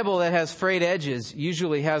 A Bible that has frayed edges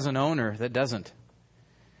usually has an owner that doesn't.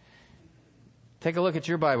 Take a look at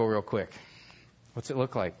your Bible real quick. What's it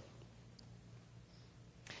look like?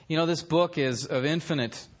 This book is of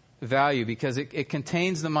infinite value because it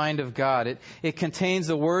contains the mind of God. It contains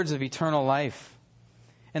the words of eternal life.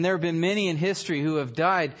 And there have been many in history who have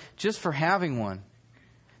died just for having one.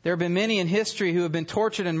 There have been many in history who have been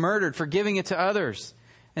tortured and murdered for giving it to others.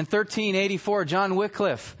 In 1384, John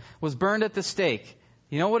Wycliffe was burned at the stake.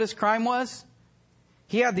 You know what his crime was?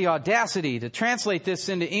 He had the audacity to translate this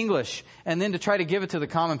into English and then to try to give it to the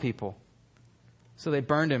common people. So they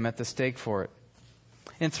burned him at the stake for it.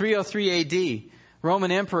 In 303 AD,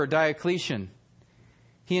 Roman Emperor Diocletian,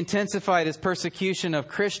 he intensified his persecution of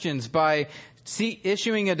Christians by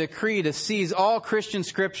issuing a decree to seize all Christian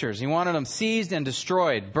scriptures. He wanted them seized and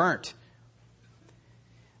destroyed, burnt.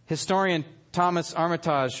 Historian Thomas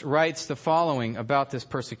Armitage writes the following about this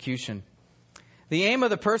persecution. The aim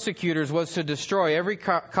of the persecutors was to destroy every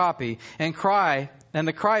copy and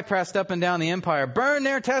the cry passed up and down the empire, "Burn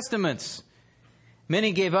their testaments!"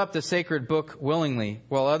 Many gave up the sacred book willingly,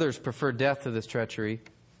 while others preferred death to this treachery.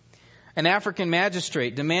 An African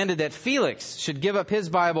magistrate demanded that Felix should give up his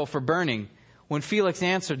Bible for burning, when Felix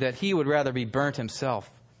answered that he would rather be burnt himself.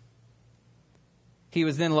 He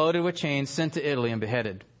was then loaded with chains, sent to Italy, and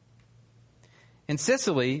beheaded. In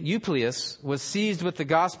Sicily, Euplius was seized with the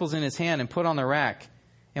Gospels in his hand and put on the rack.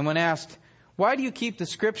 And when asked, "Why do you keep the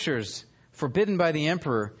Scriptures forbidden by the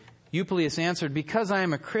emperor?" Euplius answered, "Because I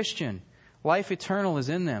am a Christian. Life eternal is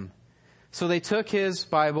in them." So they took his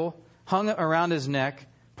Bible, hung it around his neck,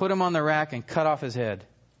 put him on the rack, and cut off his head.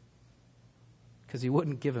 Because he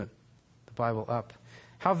wouldn't give the Bible up.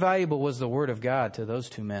 How valuable was the Word of God to those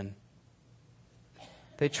two men?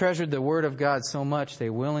 They treasured the Word of God so much they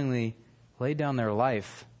willingly laid down their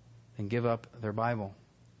life and give up their Bible.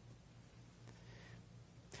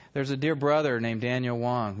 There's a dear brother named Daniel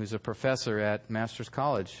Wong who's a professor at Master's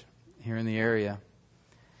College here in the area.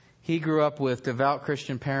 He grew up with devout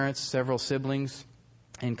Christian parents, several siblings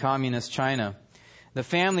in communist China. The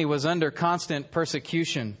family was under constant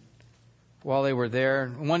persecution while they were there.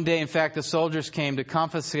 One day, in fact, the soldiers came to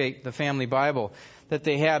confiscate the family Bible that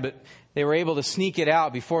they had, but they were able to sneak it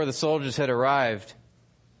out before the soldiers had arrived.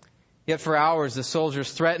 Yet for hours, the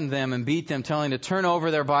soldiers threatened them and beat them, telling them to turn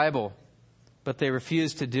over their Bible, but they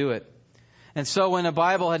refused to do it. And so when a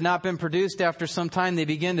Bible had not been produced after some time, they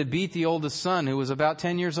began to beat the oldest son, who was about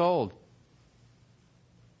 10 years old.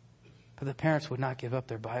 But the parents would not give up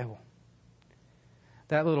their Bible.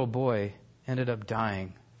 That little boy ended up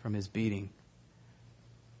dying from his beating.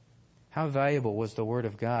 How valuable was the Word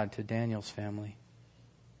of God to Daniel's family?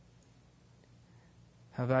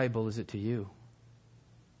 How valuable is it to you?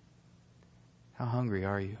 How hungry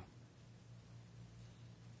are you?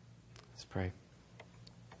 Let's pray.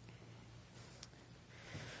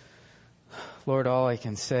 Lord, all I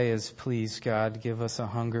can say is, please, God, give us a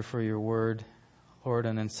hunger for your word. Lord,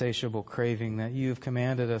 an insatiable craving that you have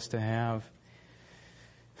commanded us to have.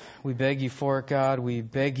 We beg you for it, God. We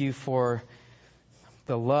beg you for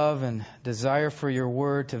the love and desire for your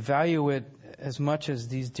word, to value it as much as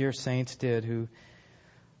these dear saints did who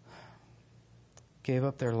gave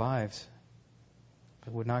up their lives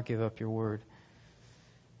but would not give up your word.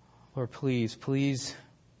 Lord, please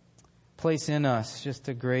place in us just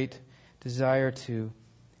a great desire to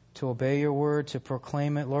obey your word, to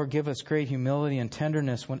proclaim it. Lord, give us great humility and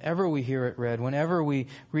tenderness whenever we hear it read, whenever we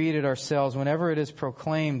read it ourselves, whenever it is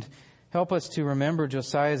proclaimed. Help us to remember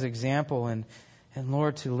Josiah's example and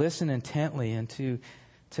Lord, to listen intently and to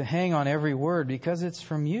hang on every word because it's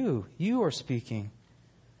from you. You are speaking.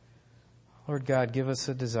 Lord God, give us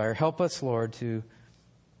a desire. Help us, Lord, to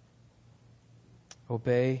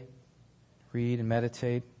obey, read, and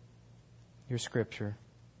meditate your Scripture.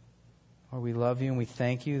 Lord, we love you and we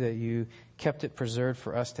thank you that you kept it preserved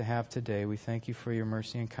for us to have today. We thank you for your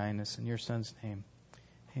mercy and kindness. In your Son's name,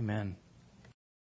 amen.